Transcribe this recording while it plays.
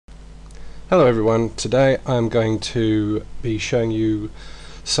Hello everyone, today I'm going to be showing you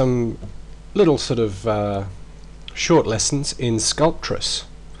some little sort of short lessons in Sculptris.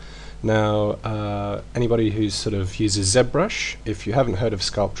 Now anybody who sort of uses ZBrush, if you haven't heard of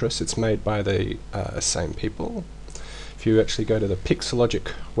Sculptris, it's made by the same people. If you actually go to the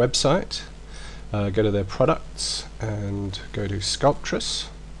Pixologic website, go to their products and go to Sculptris,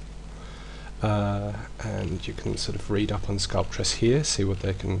 and you can sort of read up on Sculptris here, see what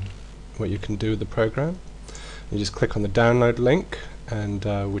you can do with the program. You just click on the download link and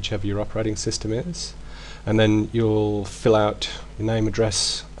whichever your operating system is, and then you'll fill out your name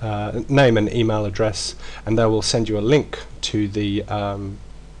and email address, and they will send you a link to the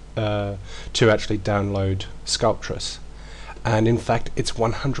to actually download Sculptris. And in fact it's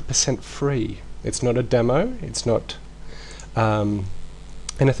 100% free. It's not a demo, it's not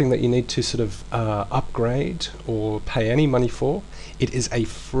anything that you need to sort of upgrade or pay any money for. It is a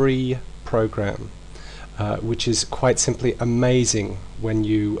free program, which is quite simply amazing when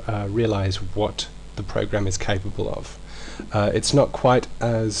you realize what the program is capable of. It's not quite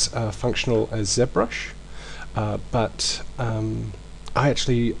as functional as ZBrush, but I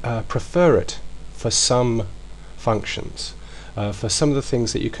actually prefer it for some functions. For some of the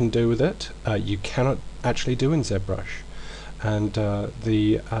things that you can do with it, you cannot actually do in ZBrush. And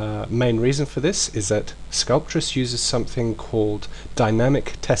the main reason for this is that Sculptris uses something called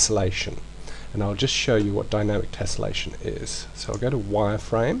dynamic tessellation, and I'll just show you what dynamic tessellation is. So I'll go to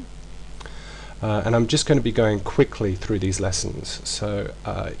wireframe, and I'm just going to be going quickly through these lessons, so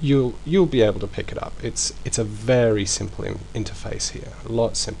you'll be able to pick it up. It's a very simple interface here, a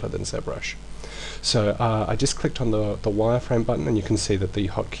lot simpler than ZBrush. So I just clicked on the wireframe button, and you can see that the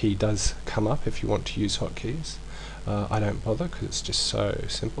hotkey does come up if you want to use hotkeys. I don't bother because it's just so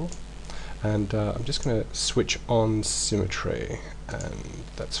simple, and I'm just going to switch on symmetry, and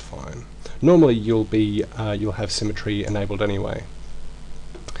that's fine. Normally you'll have symmetry enabled anyway.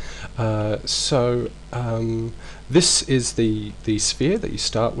 This is the sphere that you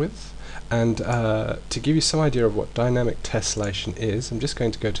start with, and to give you some idea of what dynamic tessellation is, I'm just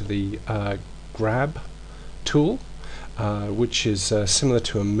going to go to the grab tool, which is similar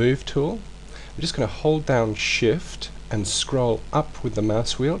to a move tool. I'm just going to hold down Shift and scroll up with the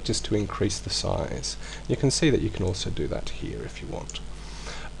mouse wheel just to increase the size. You can see that you can also do that here if you want.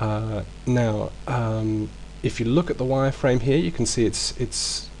 Now, if you look at the wireframe here, you can see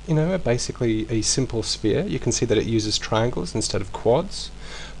it's basically a simple sphere. You can see that it uses triangles instead of quads.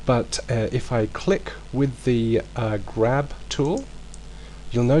 But if I click with the grab tool,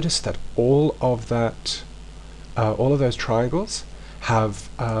 you'll notice that all of those triangles have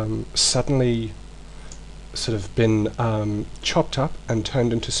suddenly sort of been chopped up and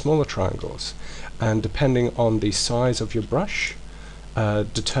turned into smaller triangles, and depending on the size of your brush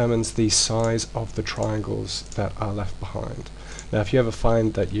determines the size of the triangles that are left behind. Now if you ever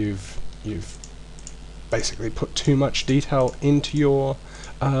find that you've basically put too much detail into your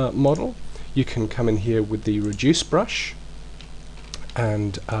model, you can come in here with the reduce brush,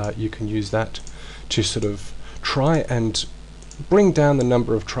 and you can use that to sort of try and bring down the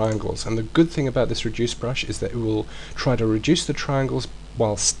number of triangles. And the good thing about this reduce brush is that it will try to reduce the triangles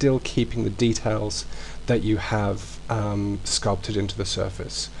while still keeping the details that you have sculpted into the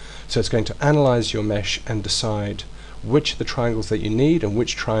surface. So it's going to analyze your mesh and decide which of the triangles that you need and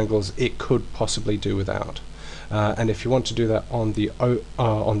which triangles it could possibly do without. And if you want to do that on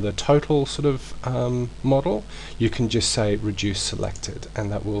the total sort of model, you can just say reduce selected,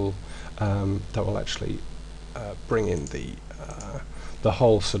 and that will actually bring in the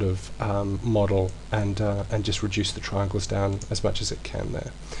whole sort of model and just reduce the triangles down as much as it can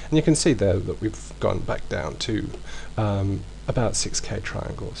there. And you can see there that we've gone back down to about 6K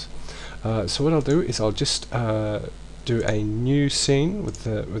triangles. So what I'll do is I'll just do a new scene with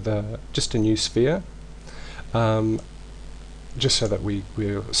just a new sphere, just so that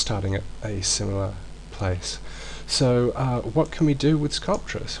we're starting at a similar place. So what can we do with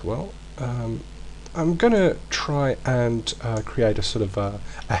Sculptris? Well, I'm going to try and create a sort of a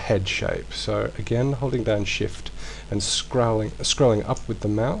head shape. So again, holding down Shift and scrolling up with the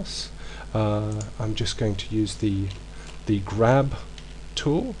mouse, I'm just going to use the grab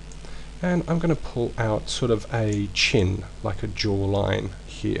tool, and I'm going to pull out sort of a chin, like a jawline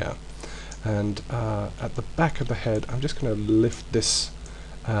here. And at the back of the head, I'm just going to lift this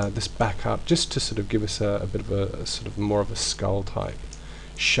back up just to sort of give us a bit of a sort of more of a skull type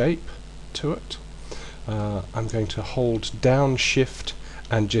shape to it. I'm going to hold down Shift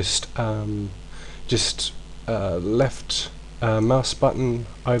and just left mouse button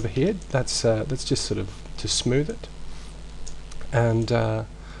over here. That's just sort of to smooth it, and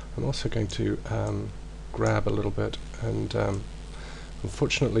I'm also going to grab a little bit, and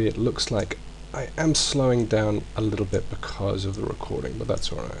unfortunately it looks like I am slowing down a little bit because of the recording, but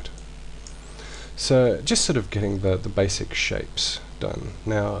that's alright. So just sort of getting the basic shapes done.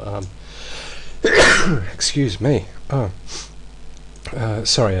 Now, excuse me. Oh,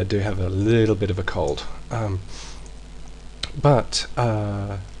 sorry, I do have a little bit of a cold. But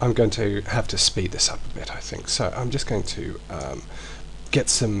I'm going to have to speed this up a bit, I think. So I'm just going to get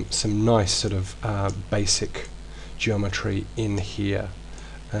some nice sort of basic geometry in here,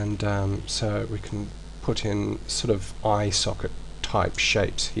 and so we can put in sort of eye socket type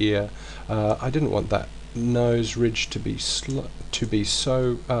shapes here. I didn't want that nose ridge to be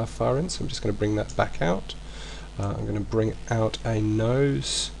so far in, so I'm just going to bring that back out. I'm going to bring out a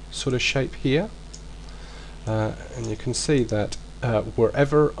nose sort of shape here, and you can see that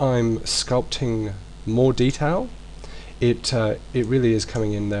wherever I'm sculpting more detail, it really is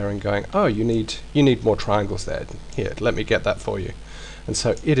coming in there and going, oh, you need more triangles there. Here, let me get that for you. And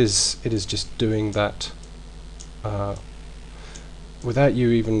so it is just doing that without you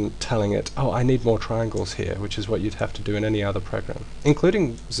even telling it, oh, I need more triangles here, which is what you'd have to do in any other program,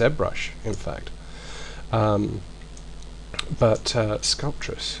 including ZBrush, in fact. But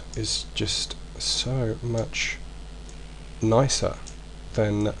Sculptris is just so much nicer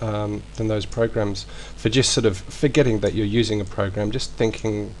than those programs, for just sort of forgetting that you're using a program, just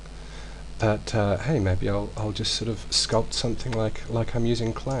thinking that hey, maybe I'll just sort of sculpt something like I'm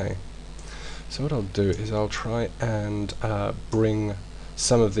using clay. So what I'll do is I'll try and bring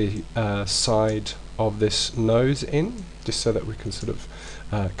some of the side of this nose in, just so that we can sort of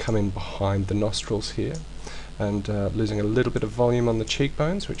come in behind the nostrils here, and losing a little bit of volume on the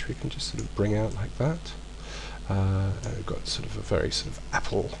cheekbones, which we can just sort of bring out like that. And we've got sort of a very sort of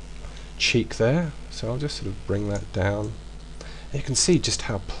apple cheek there, so I'll just sort of bring that down. And you can see just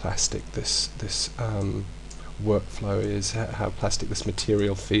how plastic this workflow is, how plastic this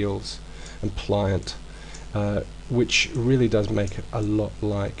material feels, and pliant, which really does make it a lot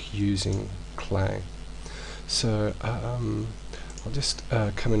like using clay. So I'll just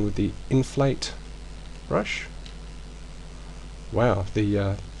come in with the inflate brush. Wow,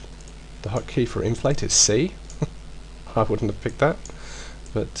 the hotkey for inflate is C. I wouldn't have picked that,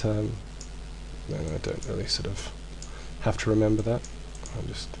 but no, I don't really sort of have to remember that. I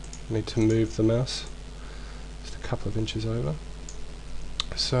just need to move the mouse just a couple of inches over.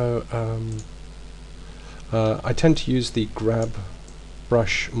 So I tend to use the grab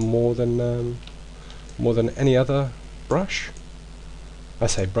brush more than any other brush. I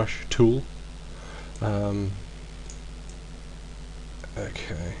say brush, tool.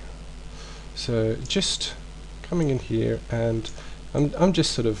 Okay, so just coming in here, and I'm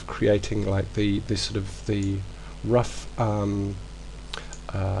just sort of creating like the rough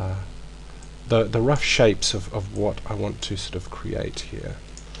the rough shapes of what I want to sort of create here,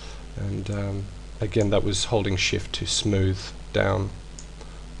 and again, that was holding shift to smooth down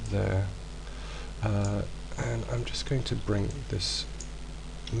there, and I'm just going to bring this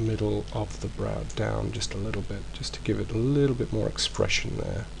middle of the brow down just a little bit, just to give it a little bit more expression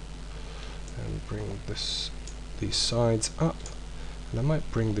there, and bring these sides up, and I might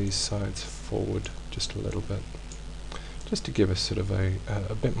bring these sides forward just a little bit, just to give us sort of a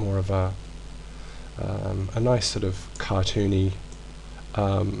bit more of a nice sort of cartoony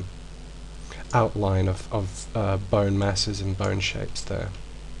outline of bone masses and bone shapes there.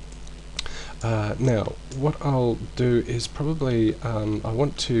 Now, what I'll do is probably I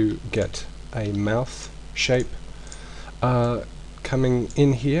want to get a mouth shape coming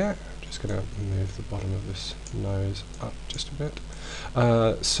in here. I'm just going to move the bottom of this nose up just a bit.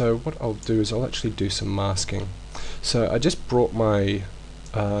 So what I'll do is I'll actually do some masking. So I just brought my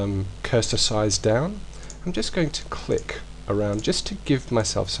cursor size down. I'm just going to click around just to give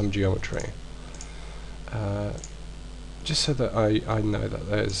myself some geometry. Just so that I know that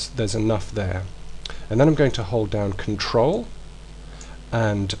there's enough there, and then I'm going to hold down Control,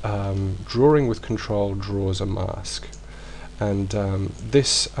 and drawing with Control draws a mask, and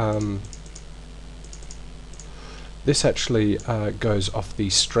this actually goes off the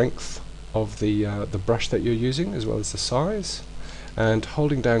strength of the brush that you're using, as well as the size, and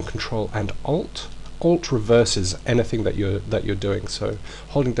holding down Control and Alt reverses anything that you're doing. So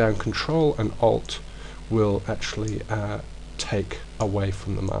holding down Control and Alt will actually take away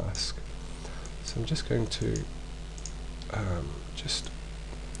from the mask. So I'm just going to just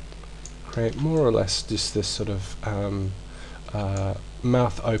create more or less just this sort of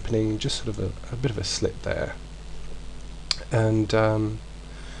mouth opening, just sort of a bit of a slit there. And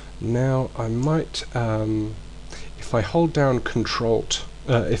now I might, if I hold down Control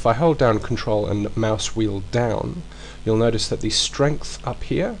if I hold down Control and mouse wheel down, you'll notice that the strength up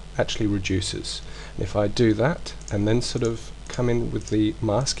here actually reduces. And if I do that and then sort of come in with the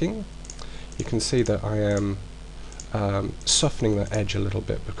masking, you can see that I am softening the edge a little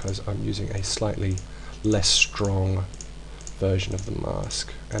bit because I'm using a slightly less strong version of the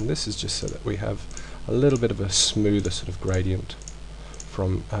mask. And this is just so that we have a little bit of a smoother sort of gradient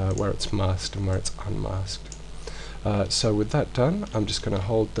from where it's masked and where it's unmasked. So with that done, I'm just going to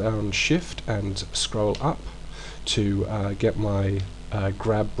hold down Shift and scroll up to get my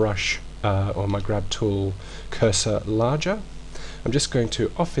grab brush or my grab tool cursor larger. I'm just going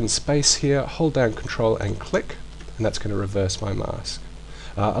to off in space here, hold down Control and click, and that's going to reverse my mask.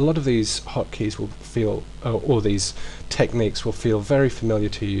 A lot of these hotkeys will feel, or these techniques will feel very familiar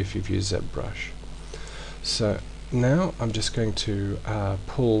to you if you've used ZBrush. So now I'm just going to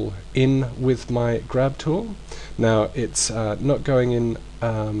pull in with my grab tool. Now it's not going in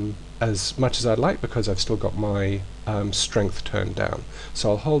as much as I'd like because I've still got my strength turned down. So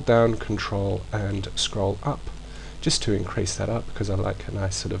I'll hold down Control and scroll up just to increase that up because I like a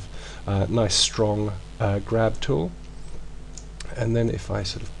nice sort of nice strong grab tool. And then if I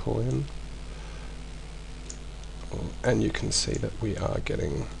sort of pull in, and you can see that we are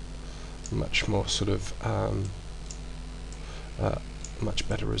getting much more sort of much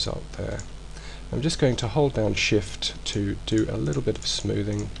better result there. I'm just going to hold down Shift to do a little bit of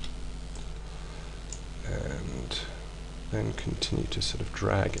smoothing and then continue to sort of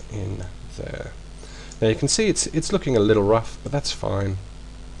drag in there. Now you can see it's looking a little rough, but that's fine.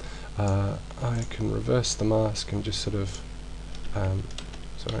 I can reverse the mask and just sort of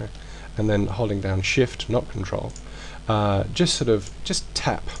sorry, and then holding down Shift, not Control, just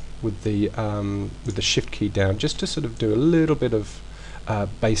tap with the Shift key down, just to sort of do a little bit of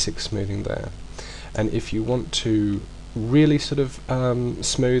basic smoothing there. And if you want to really sort of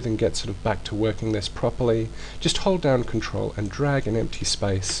smooth and get sort of back to working this properly, just hold down Control and drag an empty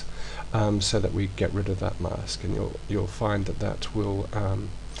space so that we get rid of that mask, and you'll find that that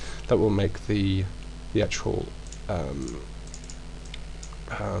will make the actual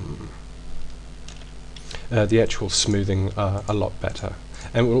smoothing a lot better,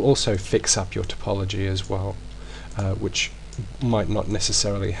 and will also fix up your topology as well, which might not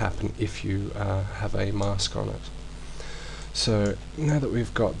necessarily happen if you have a mask on it. So now that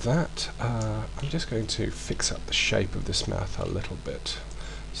we've got that, I'm just going to fix up the shape of this mouth a little bit.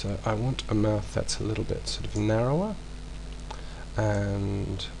 So I want a mouth that's a little bit sort of narrower,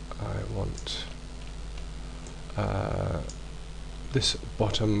 and I want this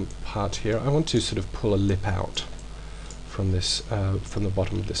bottom part here, I want to sort of pull a lip out from this from the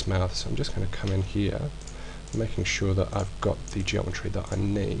bottom of this mouth. So I'm just going to come in here, making sure that I've got the geometry that I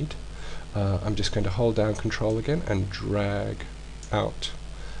need. I'm just going to hold down Control again and drag out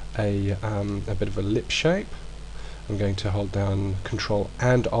a bit of a lip shape. I'm going to hold down Control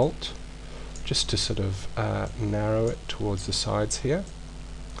and Alt just to sort of narrow it towards the sides here,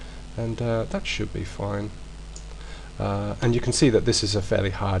 and that should be fine. And you can see that this is a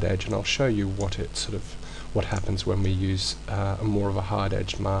fairly hard edge, and I'll show you what happens when we use more of a hard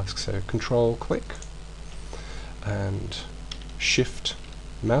edged mask. So Control click and Shift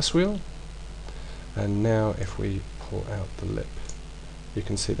mouse wheel, and now if we pull out the lip, you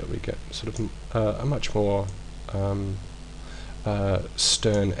can see that we get sort of a much more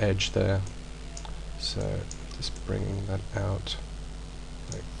stern edge there. So just bringing that out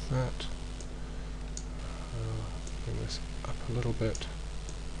like that. Bring this up a little bit,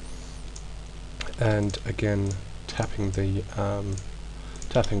 and again tapping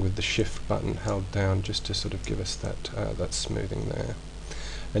with the Shift button held down just to sort of give us that smoothing there.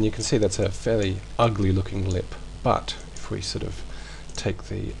 And you can see that's a fairly ugly looking lip, but if we sort of take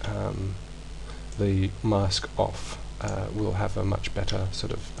the mask off, we'll have a much better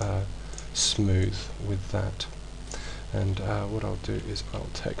sort of smooth with that. And what I'll do is I'll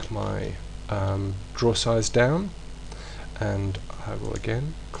take my draw size down, and I will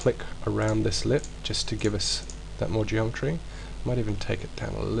again click around this lip just to give us that more geometry. Might even take it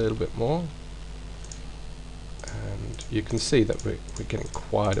down a little bit more, and you can see that we're getting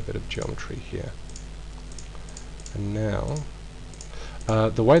quite a bit of geometry here. And now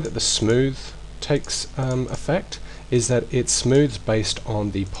the way that the smooth takes effect is that it smooths based on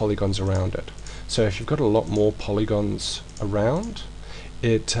the polygons around it. So if you've got a lot more polygons around,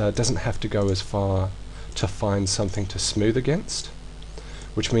 it doesn't have to go as far to find something to smooth against,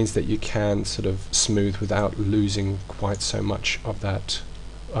 which means that you can sort of smooth without losing quite so much of that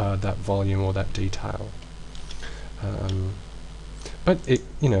volume or that detail. But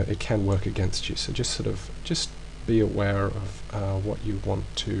it can work against you. So just be aware of what you want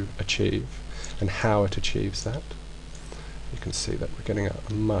to achieve and how it achieves that. You can see that we're getting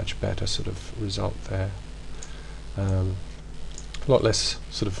a much better sort of result there. A lot less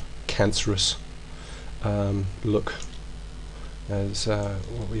sort of cancerous look as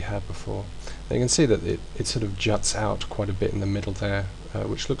what we had before. Now you can see that it sort of juts out quite a bit in the middle there,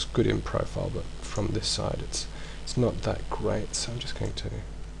 which looks good in profile, but from this side it's not that great. So I'm just going to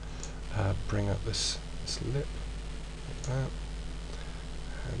bring up this lip like that,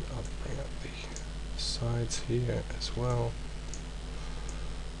 and I'll bring up the sides here as well,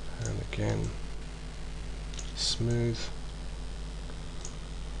 and again smooth.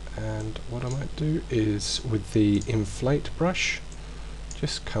 And what I might do is with the inflate brush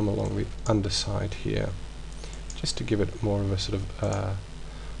just come along the underside here just to give it more of a sort of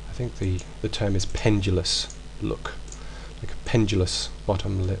I think the term is pendulous look, like a pendulous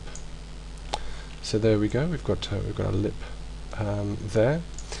bottom lip. So there we go, we've got a lip there.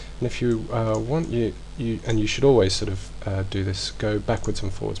 And if you want, you should always sort of do this, go backwards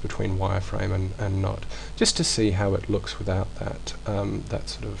and forwards between wireframe and not, just to see how it looks without that that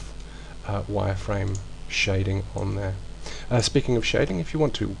sort of wireframe shading on there. Speaking of shading, if you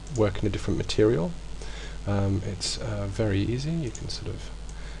want to work in a different material, it's very easy. You can sort of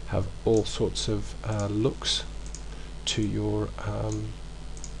have all sorts of looks to your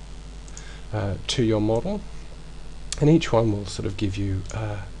model, and each one will sort of give you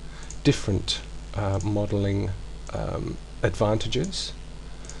different modeling advantages.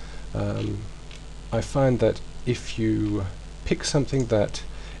 I find that if you pick something that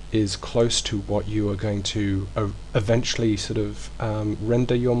is close to what you are going to eventually sort of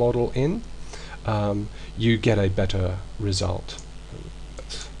render your model in, you get a better result.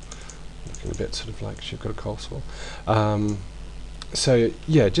 That's looking a bit sort of like she's got a coleslaw. So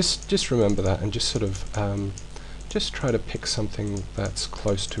yeah, just remember that, and just sort of just try to pick something that's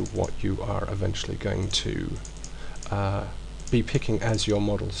close to what you are eventually going to be picking as your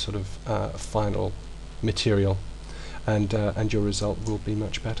model sort of final material, and your result will be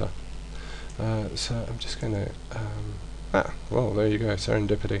much better. So I'm just going to well, there you go,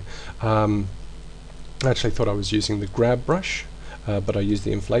 serendipity. I actually thought I was using the grab brush, but I used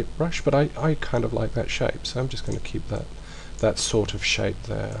the inflate brush, but I kind of like that shape, so I'm just going to keep that sort of shape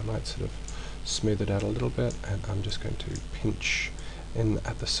there. I might sort of smooth it out a little bit, and I'm just going to pinch in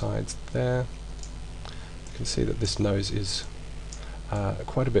at the sides there. You can see that this nose is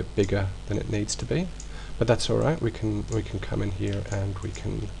quite a bit bigger than it needs to be, but that's all right. We can come in here and we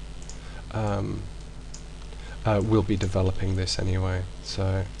can we'll be developing this anyway,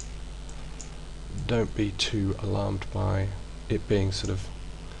 so don't be too alarmed by it being sort of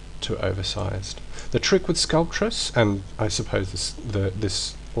too oversized. The trick with Sculptris, and I suppose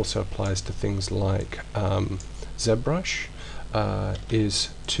this also applies to things like ZBrush, is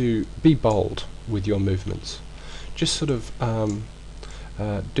to be bold with your movements. Just sort of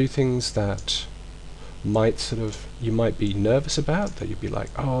do things that might sort of you might be nervous about, that you'd be like,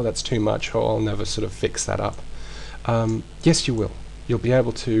 oh, that's too much, or I'll never sort of fix that up. Yes, you will. You'll be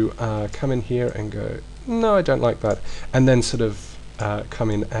able to come in here and go, no, I don't like that, and then sort of come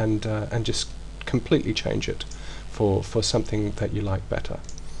in and just completely change it for something that you like better.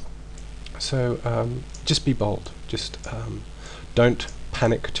 So just be bold. Just don't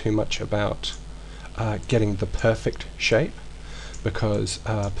panic too much about getting the perfect shape, because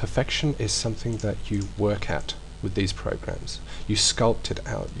perfection is something that you work at with these programs. You sculpt it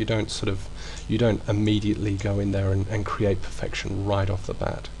out. You don't immediately go in there and create perfection right off the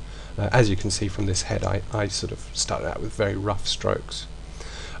bat. As you can see from this head, I sort of started out with very rough strokes.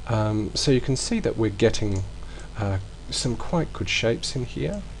 So you can see that we're getting some quite good shapes in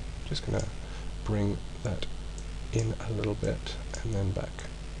here. Just going to bring that in a little bit and then back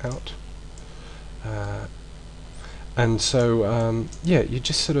out. And so, yeah, you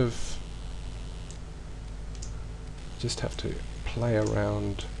just sort of just have to play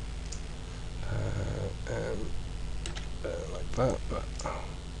around like that, but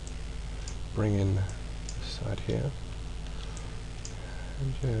bring in this side here,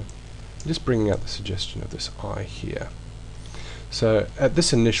 and yeah, just bringing out the suggestion of this eye here. So at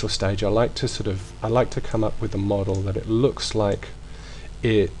this initial stage, I like to come up with a model that it looks like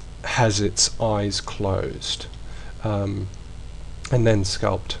it has its eyes closed, and then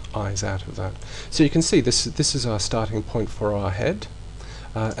sculpt eyes out of that. So you can see this is our starting point for our head,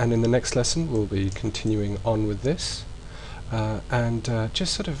 and in the next lesson we'll be continuing on with this, and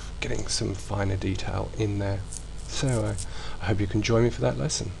just sort of getting some finer detail in there. So I hope you can join me for that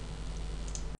lesson.